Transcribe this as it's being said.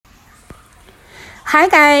Hi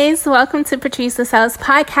guys, welcome to Patrice LaSalle's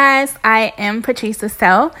podcast. I am Patrice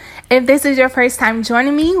LaSalle. If this is your first time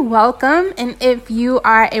joining me, welcome. And if you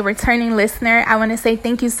are a returning listener, I want to say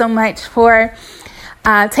thank you so much for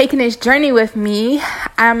taking this journey with me.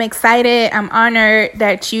 I'm excited. I'm honored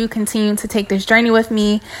that you continue to take this journey with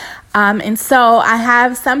me. And so I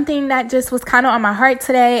have something that just was kind of on my heart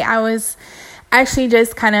today. I was actually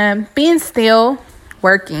just kind of being still,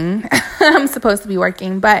 working. I'm supposed to be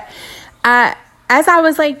working, but as I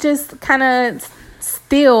was just kind of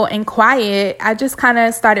still and quiet, I just kind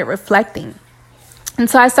of started reflecting. And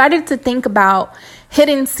so I started to think about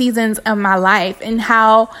hidden seasons of my life and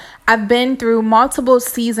how I've been through multiple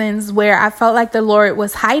seasons where I felt like the Lord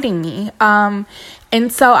was hiding me. And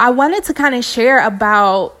so I wanted to kind of share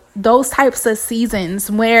about those types of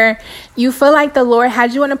seasons where you feel like the Lord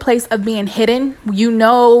had you in a place of being hidden. You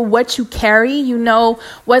know what you carry. You know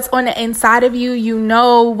what's on the inside of you. You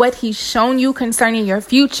know what He's shown you concerning your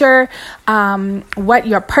future, what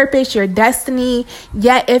your purpose, your destiny.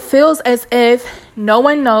 Yet it feels as if no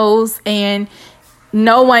one knows and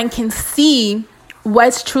no one can see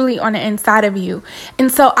what's truly on the inside of you.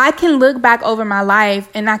 And so I can look back over my life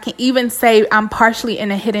and I can even say I'm partially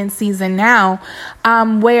in a hidden season now,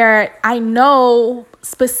 where I know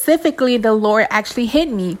specifically the Lord actually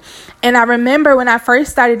hid me. And I remember when I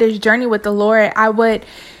first started this journey with the Lord, I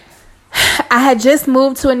had just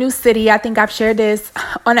moved to a new city. I think I've shared this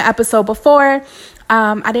on an episode before.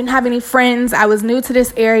 I didn't have any friends. I was new to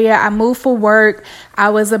this area. I moved for work. I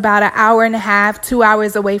was about an hour and a half, 2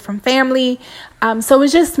 hours away from family. So it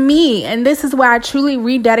was just me. And this is where I truly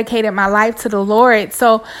rededicated my life to the Lord.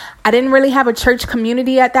 So I didn't really have a church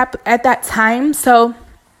community at that time. So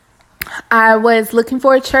I was looking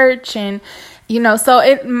for a church and,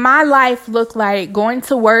 my life looked like going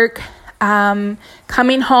to work,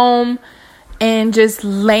 coming home and just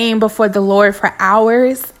laying before the Lord for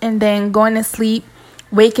hours and then going to sleep,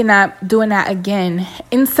 waking up, doing that again.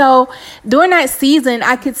 And so during that season,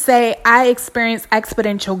 I could say I experienced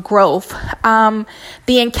exponential growth.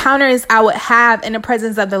 The encounters I would have in the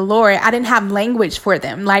presence of the Lord, I didn't have language for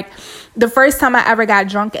them. Like the first time I ever got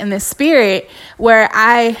drunk in the spirit, where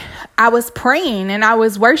I was praying and I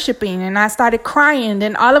was worshiping and I started crying,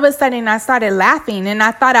 and all of a sudden I started laughing, and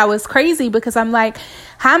I thought I was crazy because I'm like,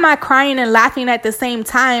 how am I crying and laughing at the same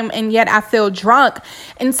time, and yet I feel drunk?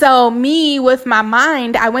 And so me, with my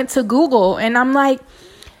mind, I went to Google and I'm like,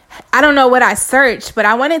 I don't know what I searched, but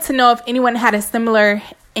I wanted to know if anyone had a similar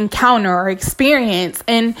encounter or experience,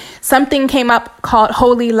 and something came up called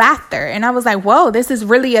holy laughter. And I was like, whoa, this is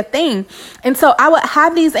really a thing. And so I would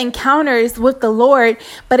have these encounters with the Lord,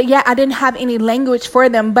 but yet I didn't have any language for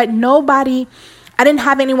them, but I didn't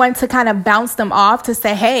have anyone to kind of bounce them off to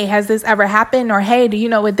say, hey, has this ever happened? Or, hey, do you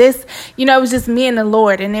know what this, it was just me and the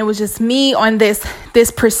Lord. And it was just me on this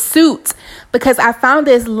pursuit, because I found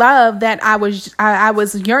this love that I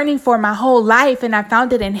was yearning for my whole life, and I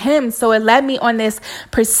found it in Him. So it led me on this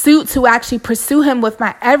pursuit to actually pursue Him with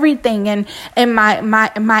my everything and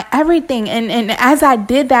my everything. And as I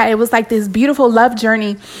did that, it was like this beautiful love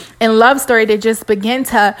journey and love story that just began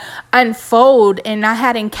to unfold. And I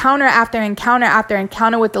had encounter after encounter after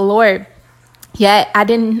encounter with the Lord. Yet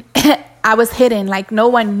I was hidden, like no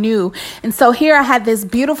one knew. And so here I had this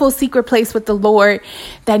beautiful secret place with the Lord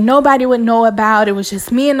that nobody would know about. It was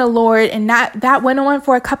just me and the Lord. And that went on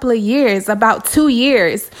for a couple of years, about 2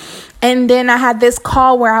 years. And then I had this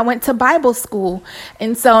call where I went to Bible school.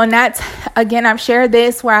 And that's, again, I've shared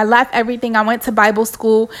this, where I left everything. I went to Bible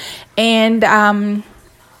school, and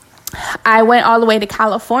I went all the way to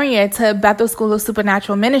California to Bethel School of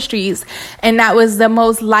Supernatural Ministries. And that was the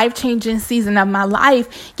most life-changing season of my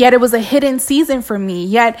life. Yet it was a hidden season for me.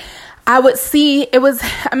 Yet I would see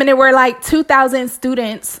there were like 2,000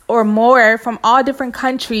 students or more from all different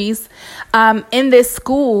countries in this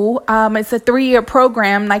school. It's a 3-year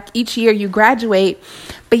program. Like each year you graduate.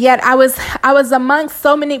 But yet I was amongst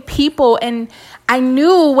so many people, and I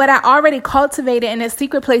knew what I already cultivated in a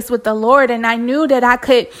secret place with the Lord. And I knew that I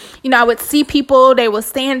could, I would see people, they would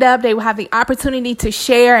stand up, they would have the opportunity to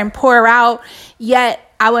share and pour out. Yet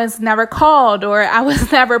I was never called, or I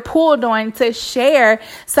was never pulled on to share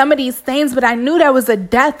some of these things. But I knew there was a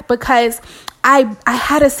death, because I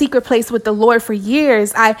had a secret place with the Lord for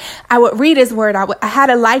years. I would read His word. I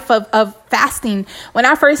had a life of fasting. When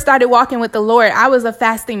I first started walking with the Lord, I was a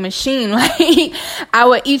fasting machine. Like I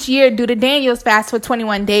would each year do the Daniel's fast for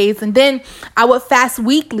 21 days. And then I would fast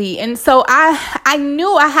weekly. And so I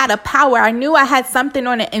knew I had a power. I knew I had something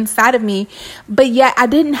on the inside of me, but yet I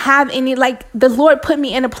didn't have any, the Lord put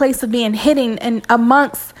me in a place of being hidden and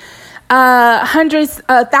amongst hundreds,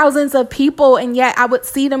 thousands of people, and yet I would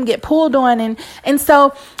see them get pulled on. And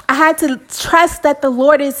so I had to trust that the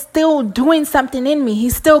Lord is still doing something in me.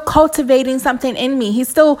 He's still cultivating something in me. He's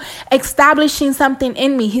still establishing something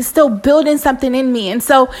in me. He's still building something in me. And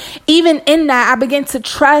so even in that, I began to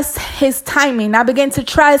trust his timing. I began to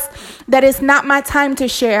trust that it's not my time to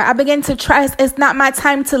share. I began to trust it's not my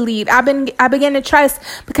time to lead. I began to trust,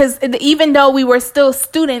 because even though we were still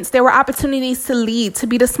students, there were opportunities to lead, to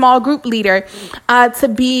be the small group leader,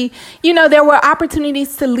 to be, there were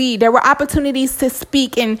opportunities to lead. There were opportunities to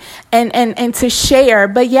speak and to share.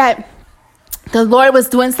 But yet the Lord was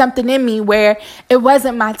doing something in me where it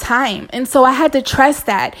wasn't my time. And so I had to trust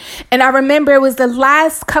that. And I remember it was the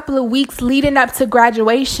last couple of weeks leading up to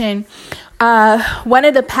graduation. One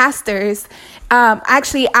of the pastors,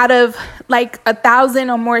 actually out of like 1,000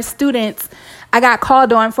 or more students, I got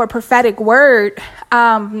called on for a prophetic word,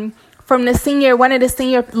 from one of the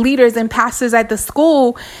senior leaders and pastors at the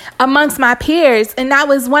school amongst my peers. And that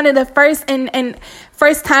was one of the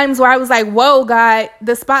first times where I was like, whoa, God,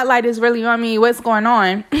 the spotlight is really on me. What's going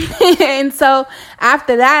on? And so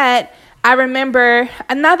after that, I remember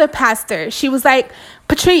another pastor. She was like,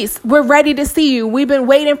 Patrice, we're ready to see you. We've been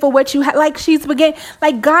waiting for what you had.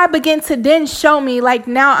 God began to then show me, like,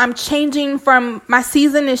 now I'm changing from, my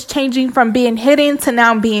season is changing from being hidden to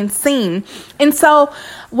now being seen. And so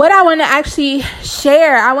what I want to actually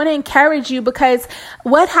share, I want to encourage you, because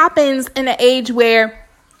what happens in an age where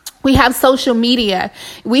we have social media,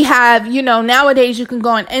 we have, nowadays you can go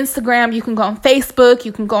on Instagram, you can go on Facebook,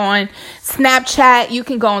 you can go on Snapchat, you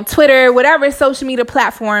can go on Twitter, whatever social media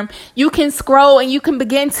platform, you can scroll and you can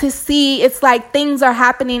begin to see, it's like things are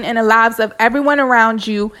happening in the lives of everyone around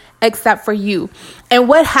you except for you. And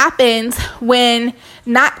what happens when,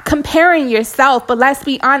 not comparing yourself, but let's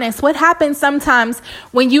be honest, what happens sometimes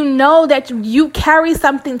when you know that you carry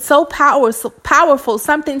something so powerful,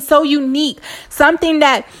 something so unique, something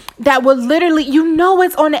that will literally,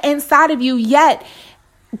 it's on the inside of you, yet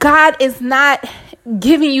God is not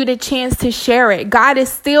giving you the chance to share it. God is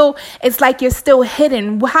still, it's like you're still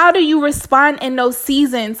hidden. How do you respond in those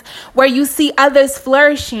seasons where you see others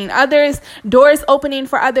flourishing, doors opening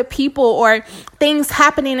for other people, or things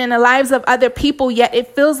happening in the lives of other people, yet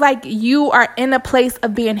it feels like you are in a place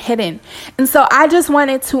of being hidden? And so I just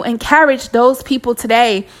wanted to encourage those people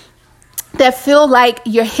today that feel like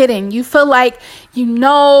you're hidden. You feel like,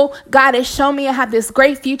 God has shown me I have this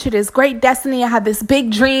great future, this great destiny. I have this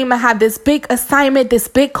big dream. I have this big assignment, this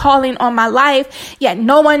big calling on my life. Yet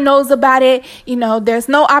no one knows about it. There's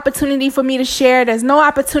no opportunity for me to share. There's no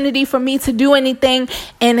opportunity for me to do anything.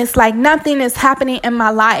 And it's like nothing is happening in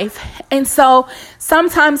my life. And so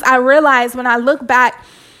sometimes I realize when I look back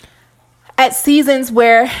at seasons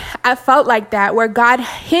where I felt like that, where God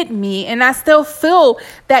hid me, and I still feel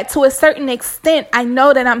that to a certain extent, I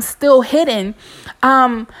know that I'm still hidden.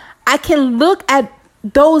 I can look at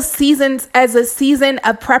those seasons as a season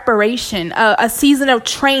of preparation, a season of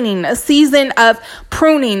training, a season of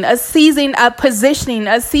pruning, a season of positioning,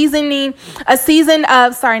 a season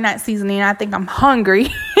of, sorry, not seasoning, I think I'm hungry,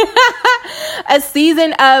 a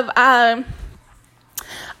season of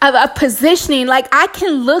positioning. Like, I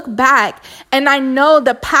can look back and I know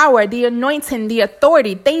the power, the anointing, the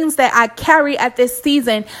authority, things that I carry at this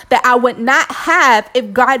season that I would not have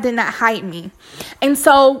if God did not hide me. And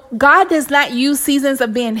so God does not use seasons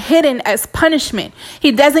of being hidden as punishment.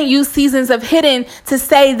 He doesn't use seasons of hidden to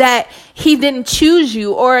say that he didn't choose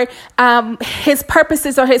you, or his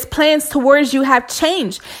purposes or his plans towards you have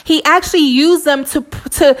changed. He actually used them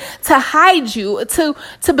to hide you,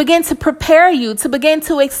 to begin to prepare you, to begin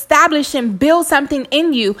to establish and build something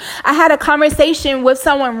in you. I had a conversation with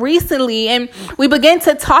someone recently, and we began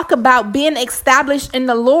to talk about being established in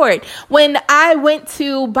the Lord. When I went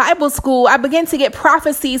to Bible school, I began to get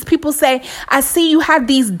prophecies. People say, I see you have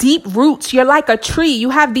these deep roots. You're like a tree. You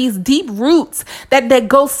have these deep roots that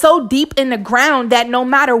go so deep in the ground that no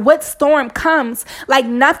matter what storm comes, like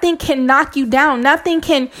nothing can knock you down. Nothing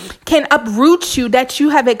can uproot you, that you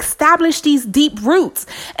have established these deep roots.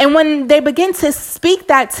 And when they begin to speak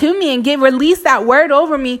that to me and release that word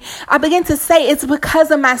over me, I begin to say it's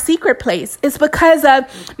because of my secret place. It's because of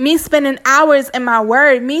me spending hours in my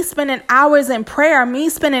word, me spending hours in prayer, me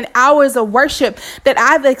spending hours of worship, that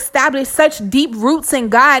I've established such deep roots in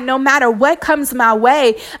God. No matter what comes my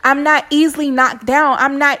way, I'm not easily knocked down.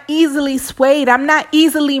 I'm not easily easily swayed. I'm not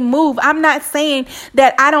easily moved. I'm not saying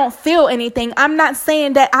that I don't feel anything. I'm not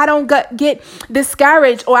saying that I don't get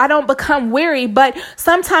discouraged or I don't become weary. But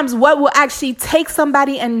sometimes what will actually take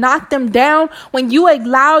somebody and knock them down, when you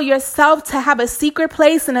allow yourself to have a secret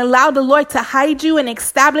place and allow the Lord to hide you and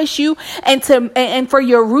establish you, and for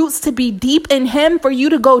your roots to be deep in Him, for you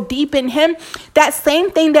to go deep in Him, that same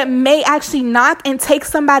thing that may actually knock and take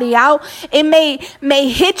somebody out, it may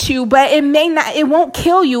hit you, but it won't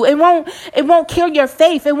kill you. It won't kill your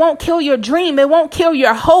faith. It won't kill your dream. It won't kill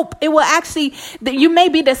your hope. It will actually, you may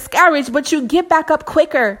be discouraged, but you get back up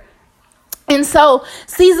quicker. And so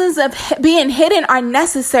seasons of being hidden are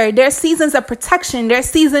necessary. There's seasons of protection. There's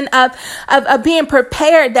season of being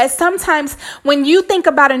prepared. That sometimes when you think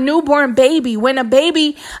about a newborn baby, when a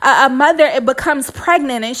mother, it becomes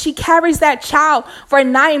pregnant and she carries that child for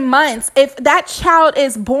 9 months. If that child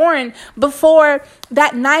is born before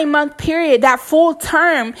that 9-month period, that full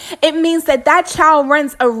term, it means that child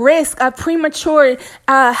runs a risk of premature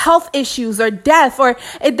health issues or death, or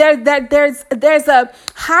there's a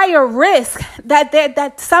higher risk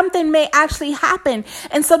that something may actually happen.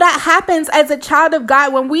 And so that happens as a child of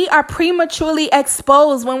God when we are prematurely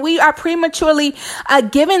exposed, when we are prematurely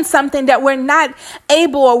given something that we're not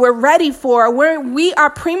able or we're ready for, where we are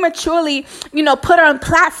prematurely, put on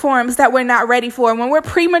platforms that we're not ready for, when we're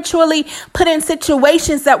prematurely put in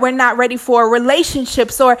situations that we're not ready for,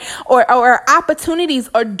 relationships or opportunities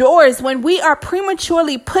or doors. When we are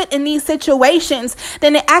prematurely put in these situations,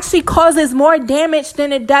 then it actually causes more damage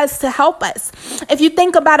than it does to help us. If you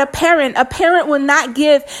think about a parent will not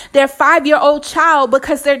give their 5-year-old child,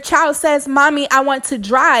 because their child says, "Mommy, I want to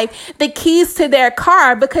drive," the keys to their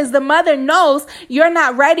car, because the mother knows you're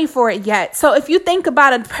not ready for it yet. So if you think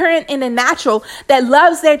about a parent in the natural that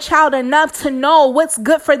loves their child enough to know what's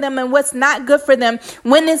good for them and what's not good for them,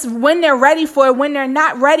 when they're ready for it, when they're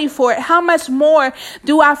not ready for it, how much more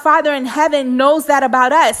do our Father in heaven knows that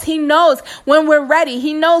about us? He knows when we're ready.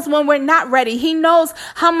 He knows when we're not ready. He knows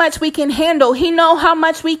how much we can handle. He knows how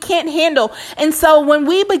much we can't handle. And so when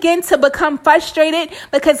we begin to become frustrated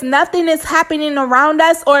because nothing is happening around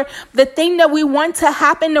us, or the thing that we want to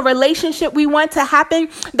happen, the relationship we want to happen,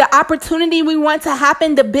 the opportunity we want to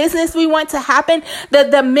happen, the business we want to happen,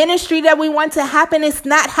 the ministry that we want to happen is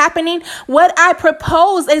not happening, what I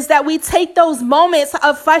propose is that we take those moments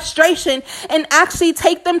of frustration and actually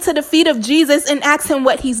take them to the feet of Jesus and ask Him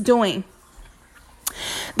what He's doing.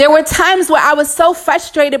 There were times where I was so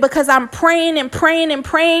frustrated because I'm praying and praying and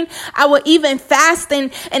praying. I will even fast,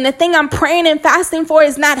 and the thing I'm praying and fasting for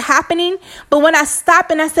is not happening. But when I stop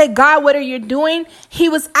and I say, "God, what are you doing?" He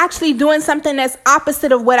was actually doing something that's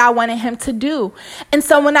opposite of what I wanted Him to do. And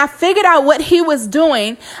so when I figured out what He was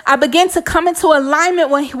doing, I began to come into alignment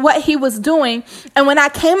with what He was doing. And when I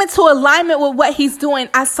came into alignment with what He's doing,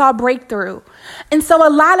 I saw breakthrough. And so a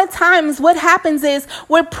lot of times what happens is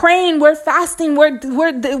we're praying, we're fasting, we're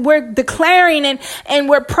declaring, and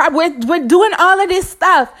we're doing all of this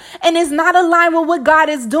stuff, and it's not aligned with what God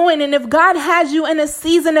is doing. And if God has you in a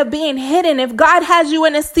season of being hidden, if God has you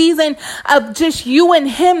in a season of just you and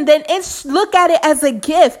Him, then look at it as a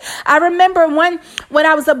gift. I remember when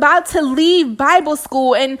I was about to leave Bible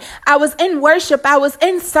school and I was in worship, I was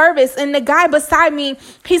in service, and the guy beside me,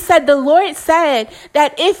 he said, "The Lord said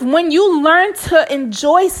that when you learn to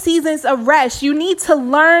enjoy seasons of rest, you need to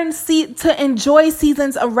learn to enjoy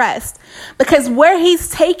seasons of rest, because where He's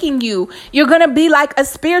taking you, you're going to be like a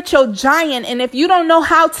spiritual giant. And if you don't know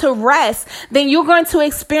how to rest, then you're going to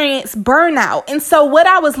experience burnout." And so what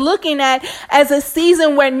I was looking at as a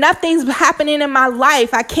season where nothing's happening in my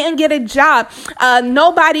life, I can't get a job,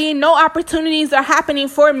 no opportunities are happening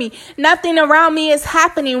for me, nothing around me is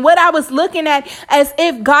happening. What I was looking at as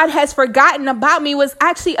if God has forgotten about me was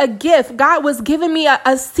actually a gift. God was giving me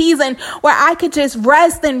a season where I could just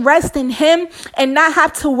rest in Him and not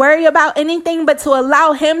have to worry about anything, but to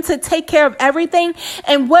allow Him to take care of everything.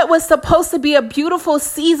 And what was supposed to be a beautiful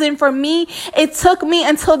season for me, it took me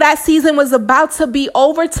until that season was about to be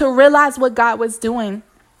over to realize what God was doing.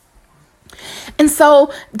 And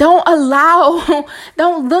so don't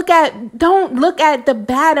look at the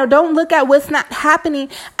bad, or don't look at what's not happening.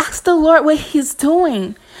 Ask the Lord what He's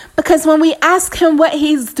doing. Because when we ask Him what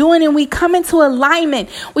He's doing and we come into alignment,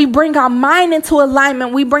 we bring our mind into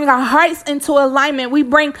alignment, we bring our hearts into alignment, we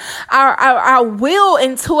bring our will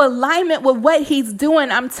into alignment with what He's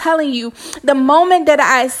doing. I'm telling you, the moment that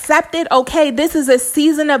I accepted, okay, this is a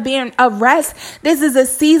season of rest, this is a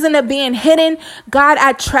season of being hidden. God,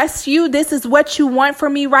 I trust you. This is what you want for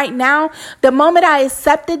me right now. The moment I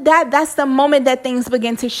accepted that's the moment that things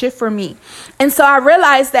begin to shift for me. And so I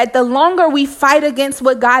realized that the longer we fight against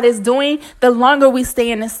what God God is doing, the longer we stay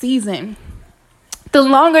in the season. The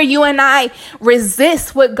longer you and I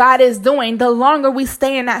resist what God is doing, the longer we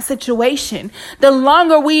stay in that situation. The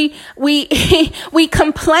longer we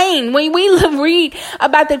complain. When we read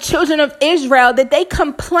about the children of Israel, that they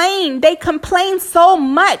complained so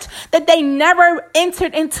much that they never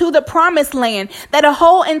entered into the promised land, that a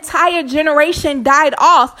whole entire generation died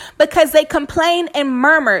off because they complained and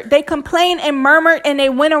murmured. They complained and murmured, and they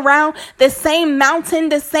went around the same mountain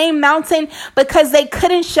because they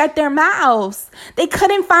couldn't shut their mouths. They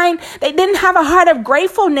didn't have a heart of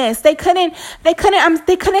gratefulness. They couldn't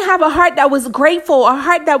have a heart that was grateful, a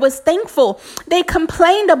heart that was thankful. They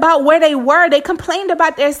complained about where they were. They complained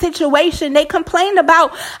about their situation. They complained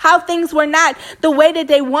about how things were not the way that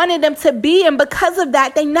they wanted them to be. And because of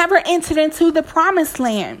that, they never entered into the promised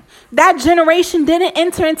land. That generation didn't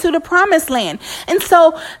enter into the promised land. And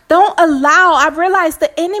so I've realized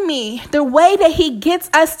the enemy, the way that he gets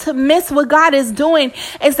us to miss what God is doing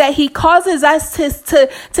is that he causes us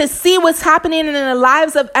to see what's happening in the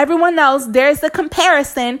lives of everyone else. There's the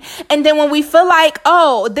comparison. And then when we feel like,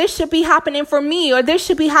 oh, this should be happening for me, or this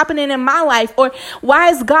should be happening in my life, or why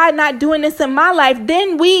is God not doing this in my life?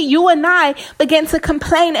 Then you and I begin to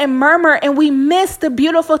complain and murmur, and we miss the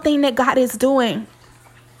beautiful thing that God is doing.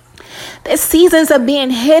 There's seasons of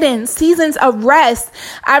being hidden, seasons of rest.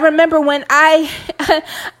 I remember when I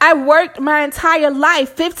worked my entire life,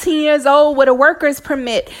 15 years old with a worker's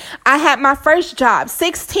permit. I had my first job.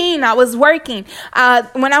 16, I was working.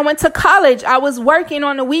 When I went to college, I was working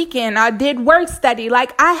on the weekend. I did work study.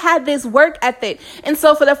 Like, I had this work ethic. And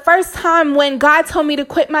so for the first time, when God told me to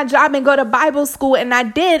quit my job and go to Bible school, and I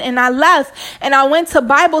did, and I left, and I went to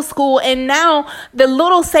Bible school, and now the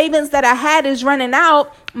little savings that I had is running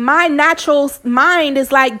out. My natural mind is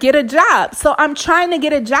like, get a job. So I'm trying to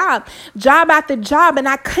get a job after job, and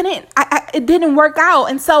I couldn't, it didn't work out.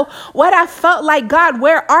 And so what I felt like, God,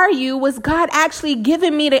 where are you? Was God actually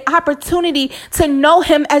giving me the opportunity to know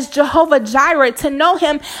him as Jehovah Jireh, to know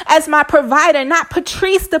him as my provider, not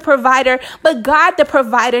Patrice the provider, but God the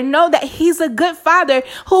provider. Know that he's a good father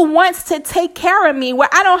who wants to take care of me, where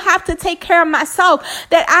I don't have to take care of myself,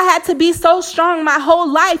 that I had to be so strong my whole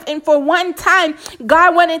life. And for one time,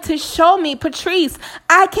 God wanted to show me, Patrice,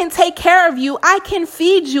 I can take care of you. I can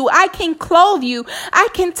feed you. I can clothe you. I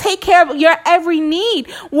can take care of your every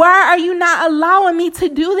need. Why are you not allowing me to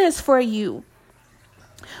do this for you?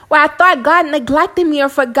 Where I thought God neglected me or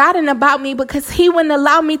forgotten about me because he wouldn't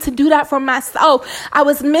allow me to do that for myself. I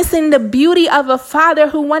was missing the beauty of a father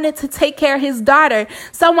who wanted to take care of his daughter,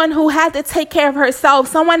 someone who had to take care of herself,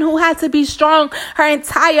 someone who had to be strong her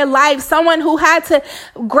entire life, someone who had to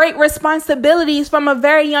great responsibilities from a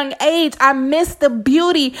very young age. I missed the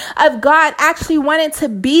beauty of God actually wanting to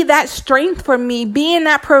be that strength for me, being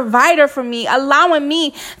that provider for me, allowing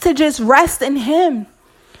me to just rest in him.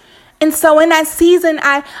 And so in that season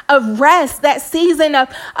of rest, that season of,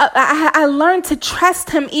 I learned to trust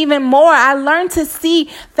him even more. I learned to see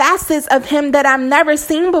facets of him that I've never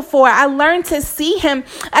seen before. I learned to see him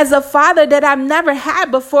as a father that I've never had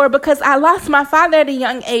before, because I lost my father at a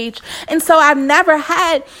young age. And so I've never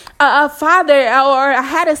had a father, or I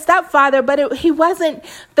had a stepfather, but he wasn't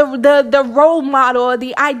the role model or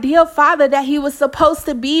the ideal father that he was supposed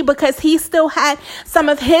to be, because he still had some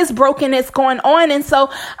of his brokenness going on. And so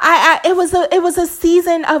it was a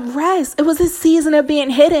season of rest. It was a season of being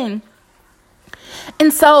hidden.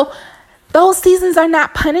 And so those seasons are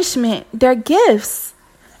not punishment. They're gifts.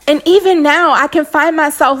 And even now, I can find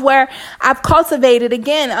myself where I've cultivated,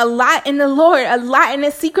 again, a lot in the Lord, a lot in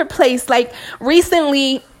the secret place. Like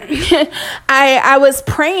recently, I was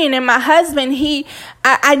praying, and my husband,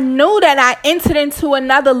 I knew that I entered into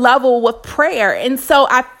another level with prayer. And so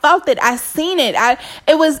I felt it. I seen it.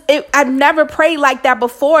 I've never prayed like that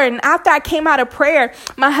before. And after I came out of prayer,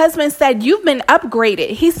 my husband said, you've been upgraded.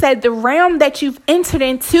 He said, the realm that you've entered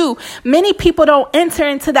into, many people don't enter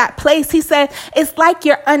into that place. He said, it's like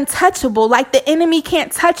you're untouchable, like the enemy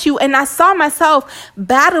can't touch you. And I saw myself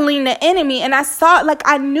battling the enemy, and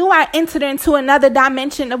I knew I entered into another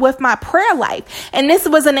dimension with my prayer life. And this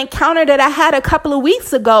was an encounter that I had a couple of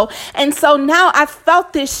weeks ago. And so now I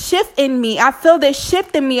felt this shift in me. I feel this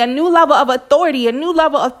shift in me, a new level of authority, a new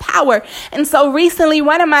level of power. And so recently,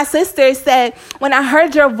 one of my sisters said, when I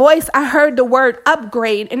heard your voice, I heard the word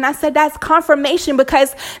upgrade. And I said, that's confirmation,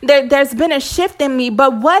 because there's been a shift in me.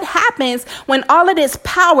 But what happens when all of this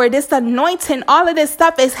power, this anointing, all of this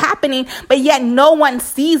stuff is happening, but yet no one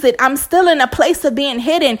sees it? I'm still in a place of being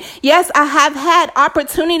hidden. Yes, I have had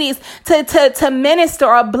opportunities opportunities to minister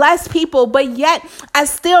or bless people, but yet I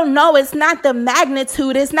still know it's not the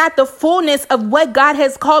magnitude, it's not the fullness of what God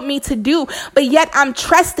has called me to do, but yet I'm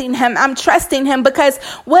trusting him. I'm trusting him because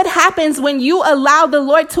what happens when you allow the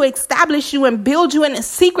Lord to establish you and build you in a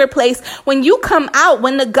secret place, when you come out,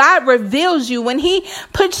 when the God reveals you, when he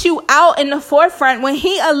puts you out in the forefront, when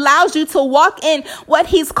he allows you to walk in what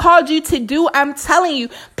he's called you to do, I'm telling you,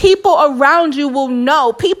 people around you will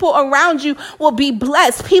know. People around you will be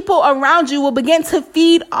blessed. People around you will begin to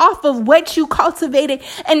feed off of what you cultivated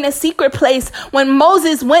in the secret place. When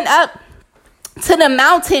Moses went up to the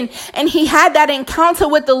mountain and he had that encounter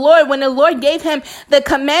with the Lord, when the Lord gave him the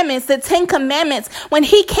commandments, the 10 commandments, when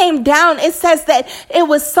he came down, it says that it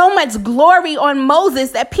was so much glory on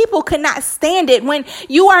Moses that people could not stand it. When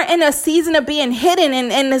you are in a season of being hidden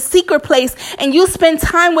in the secret place and you spend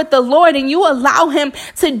time with the Lord and you allow him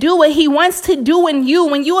to do what he wants to do in you,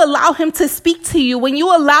 when you allow him to speak to you, when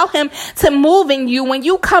you allow him to move in you, when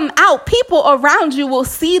you come out, people around you will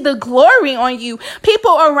see the glory on you.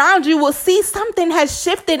 People around you will see something has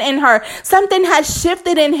shifted in her. Something has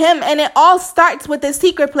shifted in him. And it all starts with the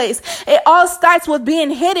secret place. It all starts with being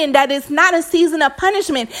hidden. That is not a season of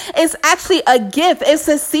punishment. It's actually a gift. It's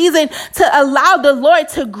a season to allow the Lord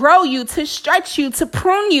to grow you, to stretch you, to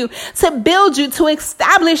prune you, to build you, to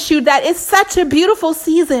establish you. That is such a beautiful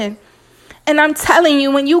season. And I'm telling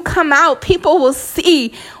you, when you come out, people will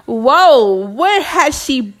see, whoa, where has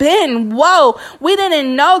she been? Whoa, we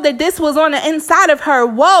didn't know that this was on the inside of her.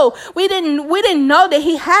 Whoa, we didn't know that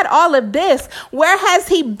he had all of this. Where has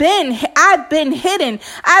he been? I've been hidden.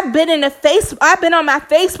 I've been on my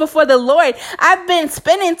face before the Lord. I've been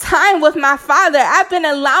spending time with my Father. I've been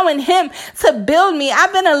allowing him to build me.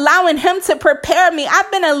 I've been allowing him to prepare me.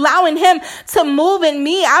 I've been allowing him to move in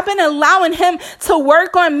me. I've been allowing him to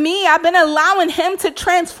work on me. I've been allowing him to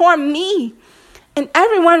transform me. And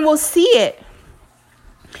everyone will see it.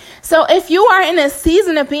 So if you are in a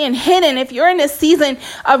season of being hidden, if you're in a season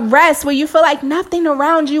of rest where you feel like nothing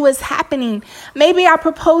around you is happening, maybe I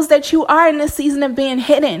propose that you are in a season of being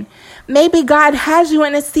hidden. Maybe God has you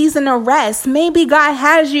in a season of rest. Maybe God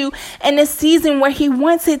has you in a season where he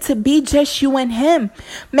wants it to be just you and him.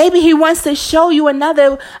 Maybe he wants to show you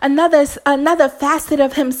another facet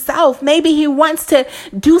of himself. Maybe he wants to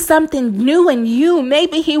do something new in you.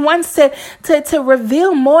 Maybe he wants to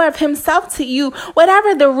reveal more of himself to you.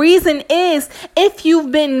 Whatever the reason is, if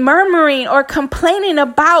you've been murmuring or complaining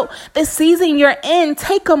about the season you're in,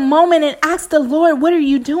 take a moment and ask the Lord, what are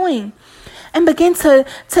you doing? And begin to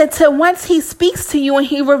once he speaks to you and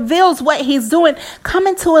he reveals what he's doing, come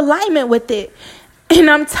into alignment with it. And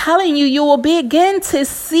I'm telling you, you will begin to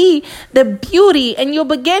see the beauty and you'll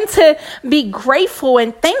begin to be grateful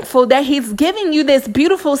and thankful that he's giving you this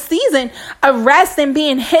beautiful season of rest and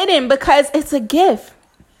being hidden, because it's a gift.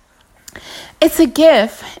 It's a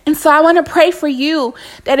gift. And so I want to pray for you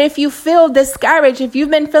that if you feel discouraged, if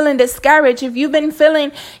you've been feeling discouraged, if you've been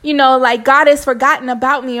feeling, like God has forgotten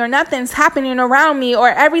about me, or nothing's happening around me, or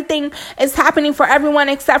everything is happening for everyone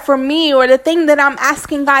except for me, or the thing that I'm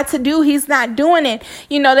asking God to do, he's not doing it.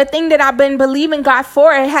 The thing that I've been believing God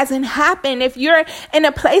for, it hasn't happened. If you're in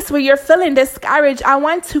a place where you're feeling discouraged, I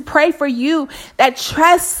want to pray for you that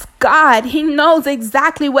trust God. He knows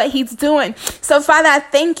exactly what he's doing. So Father, I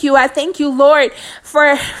thank you. I thank you, Lord,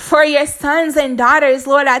 for your sons and daughters.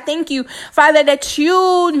 Lord, I thank you, Father, that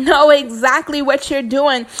you know exactly what you're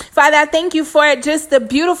doing. Father, I thank you for just the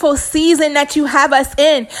beautiful season that you have us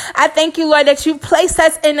in. I thank you, Lord, that you placed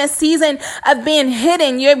us in a season of being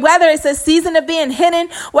hidden. Whether it's a season of being hidden,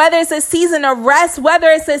 whether it's a season of rest,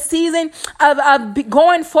 whether it's a season of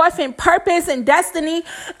going forth in purpose and destiny.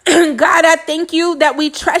 God, I thank you that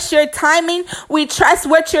we trust your timing. We trust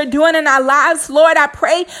what you're doing in our lives. Lord, I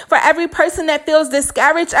pray for every person that feels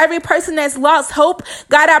discouraged, every person that's lost hope.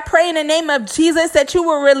 God, I pray in the name of Jesus that you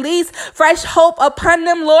will release fresh hope upon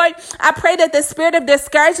them, Lord. I pray that the spirit of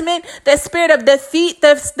discouragement, the spirit of defeat,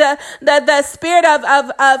 the spirit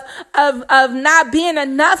of not being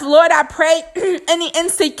enough, Lord, I pray any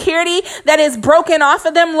insecurity that is broken off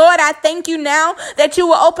of them, Lord, I thank you now that you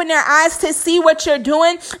will open their eyes to see what you're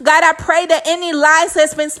doing. God, I pray that any lies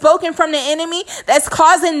that's been spoken from the enemy that's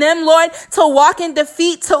causing them, Lord, to walk in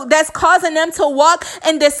defeat, that's causing causing them to walk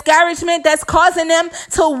in discouragement, that's causing them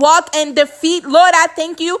to walk in defeat, Lord, I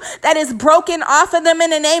thank you that is broken off of them in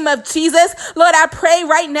the name of Jesus. Lord, I pray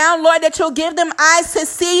right now, Lord, that you'll give them eyes to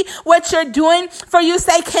see what you're doing. For you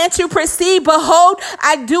say, can't you perceive? Behold,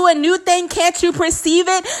 I do a new thing. Can't you perceive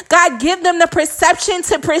it? God, give them the perception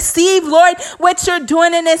to perceive, Lord, what you're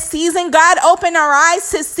doing in this season. God, open our eyes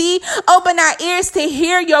to see, open our ears to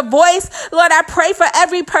hear your voice. Lord, I pray for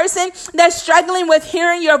every person that's struggling with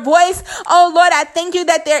hearing your voice. Oh, Lord, I thank you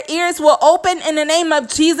that their ears will open in the name of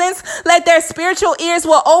Jesus. Let their spiritual ears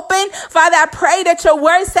will open. Father, I pray that your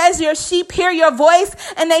word says your sheep hear your voice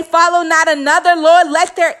and they follow not another. Lord,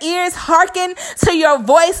 let their ears hearken to your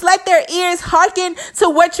voice. Let their ears hearken to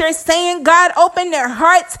what you're saying. God, open their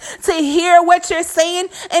hearts to hear what you're saying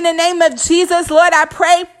in the name of Jesus. Lord, I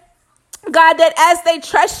pray, God, that as they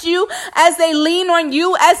trust you, as they lean on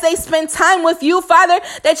you, as they spend time with you, Father,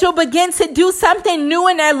 that you'll begin to do something new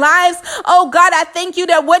in their lives. Oh God, I thank you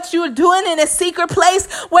that what you're doing in a secret place,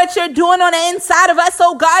 what you're doing on the inside of us,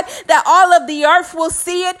 oh God, that all of the earth will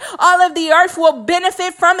see it, all of the earth will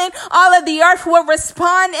benefit from it, all of the earth will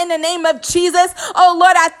respond in the name of Jesus. Oh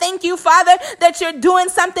Lord, I thank you, Father, that you're doing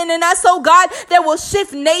something in us, oh God, that will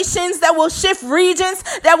shift nations, that will shift regions,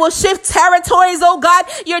 that will shift territories, oh God.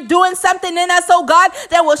 You're doing something in us, oh God,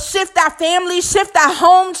 that will shift our families, shift our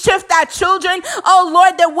homes, shift our children. Oh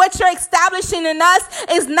Lord, that what you're establishing in us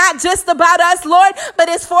is not just about us, Lord, but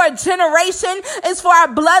it's for a generation, it's for our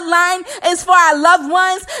bloodline, it's for our loved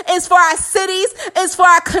ones, it's for our cities, it's for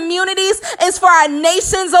our communities, it's for our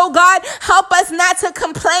nations, oh God. Help us not to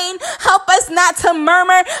complain, help us not to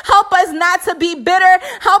murmur, help us not to be bitter,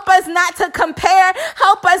 help us not to compare,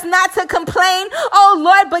 help us not to complain, oh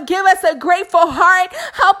Lord, but give us a grateful heart.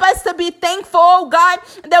 Help us to be thankful, oh God,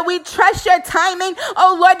 that we trust your timing,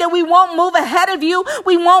 oh Lord, that we won't move ahead of you,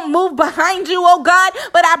 we won't move behind you, oh God,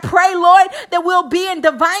 but I pray, Lord, that we'll be in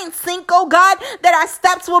divine sync, oh God, that our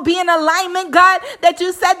steps will be in alignment, God, that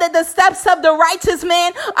you said that the steps of the righteous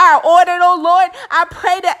man are ordered, oh Lord. I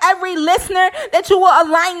pray that every listener, that you will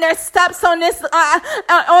align their steps on this,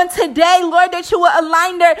 on today, Lord, that you will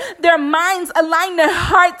align their minds, align their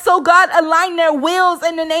hearts, oh God, align their wills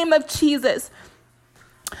in the name of Jesus.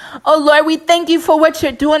 Oh Lord, we thank you for what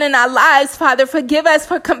you're doing in our lives, Father. Forgive us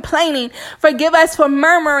for complaining. Forgive us for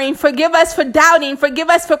murmuring. Forgive us for doubting. Forgive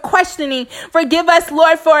us for questioning. Forgive us,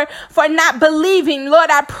 Lord, for not believing. Lord,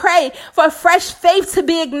 I pray for fresh faith to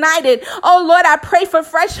be ignited. Oh Lord, I pray for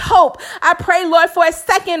fresh hope. I pray, Lord, for a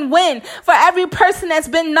second wind for every person that's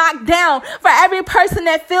been knocked down, for every person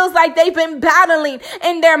that feels like they've been battling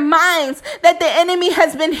in their minds, that the enemy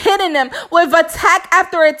has been hitting them with attack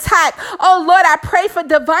after attack. Oh Lord, I pray for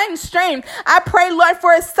divine strength. I pray, Lord,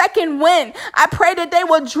 for a second wind. I pray that they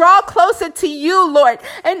will draw closer to you, Lord.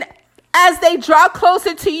 And as they draw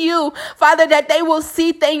closer to you, Father, that they will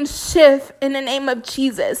see things shift in the name of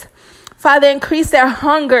Jesus. Father, increase their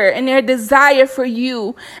hunger and their desire for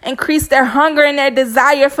you. Increase their hunger and their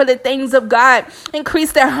desire for the things of God.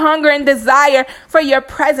 Increase their hunger and desire for your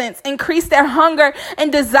presence. Increase their hunger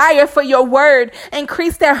and desire for your word.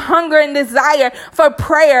 Increase their hunger and desire for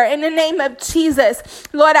prayer in the name of Jesus.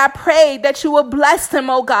 Lord, I pray that you will bless them,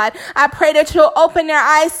 oh God. I pray that you'll open their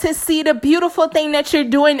eyes to see the beautiful thing that you're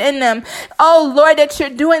doing in them. Oh Lord, that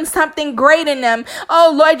you're doing something great in them.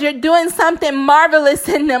 Oh Lord, you're doing something marvelous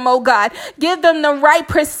in them, oh God. Give them the right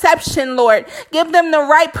perception, Lord. Give them the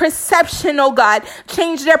right perception, oh God.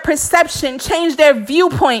 Change their perception, change their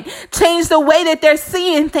viewpoint, change the way that they're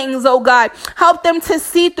seeing things, oh God. Help them to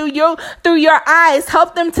see through your eyes.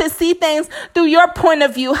 Help them to see things through your point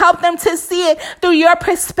of view. Help them to see it through your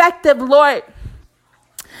perspective, Lord.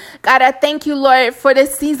 God, I thank you, Lord, for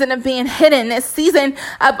this season of being hidden, this season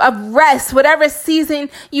of rest, whatever season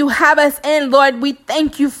you have us in, Lord, we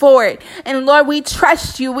thank you for it. And Lord, we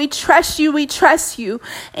trust you. We trust you. We trust you.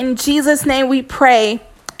 In Jesus' name we pray.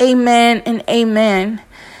 Amen and amen.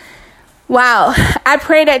 Wow. I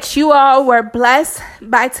pray that you all were blessed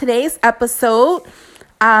by today's episode.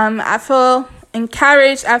 I feel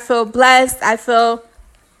encouraged. I feel blessed. I feel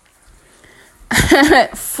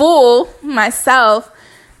full myself.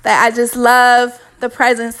 That I just love the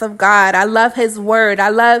presence of God. I love his word. I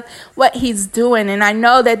love what he's doing. And I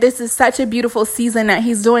know that this is such a beautiful season, that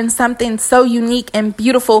he's doing something so unique and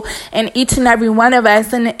beautiful in each and every one of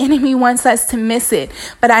us. And the enemy wants us to miss it.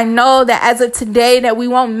 But I know that as of today, that we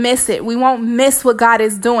won't miss it. We won't miss what God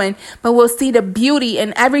is doing, but we'll see the beauty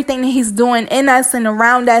in everything that he's doing in us and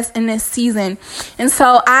around us in this season. And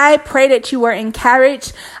so I pray that you were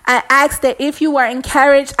encouraged. I ask that if you were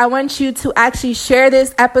encouraged, I want you to actually share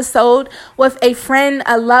this episode with a friend friend,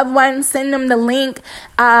 a loved one, send them the link.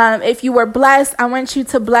 If you were blessed, I want you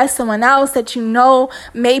to bless someone else that you know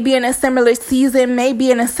may be in a similar season, may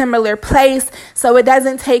be in a similar place. So it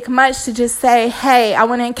doesn't take much to just say, hey, I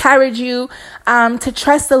want to encourage you to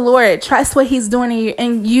trust the Lord, trust what he's doing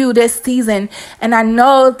in you this season. And I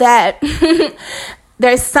know that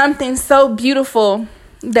there's something so beautiful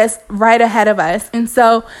that's right ahead of us. And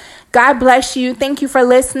so God bless you. Thank you for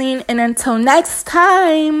listening. And until next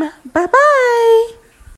time, bye-bye.